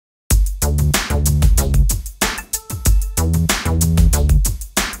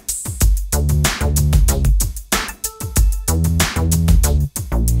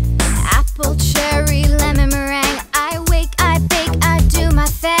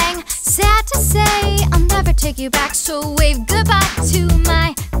take you back, so wave goodbye to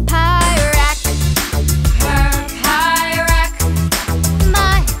my pie rack. Her pie rack.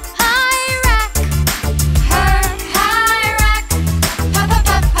 My pie rack. Her pie rack.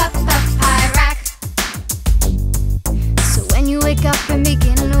 Pie rack. So when you wake up and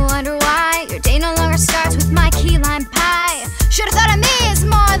begin to wonder why your day no longer starts with my key lime pie, should've thought of me as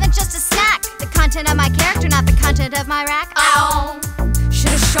more than just a snack. The content of my character, not the content of my rack. Ow!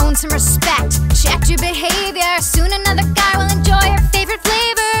 Should've shown some respect, checked your behavior. Soon another guy will enjoy your favorite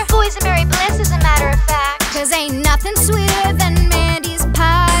flavor. Boysenberry Bliss, as a matter of fact. 'Cause ain't nothing sweeter than me.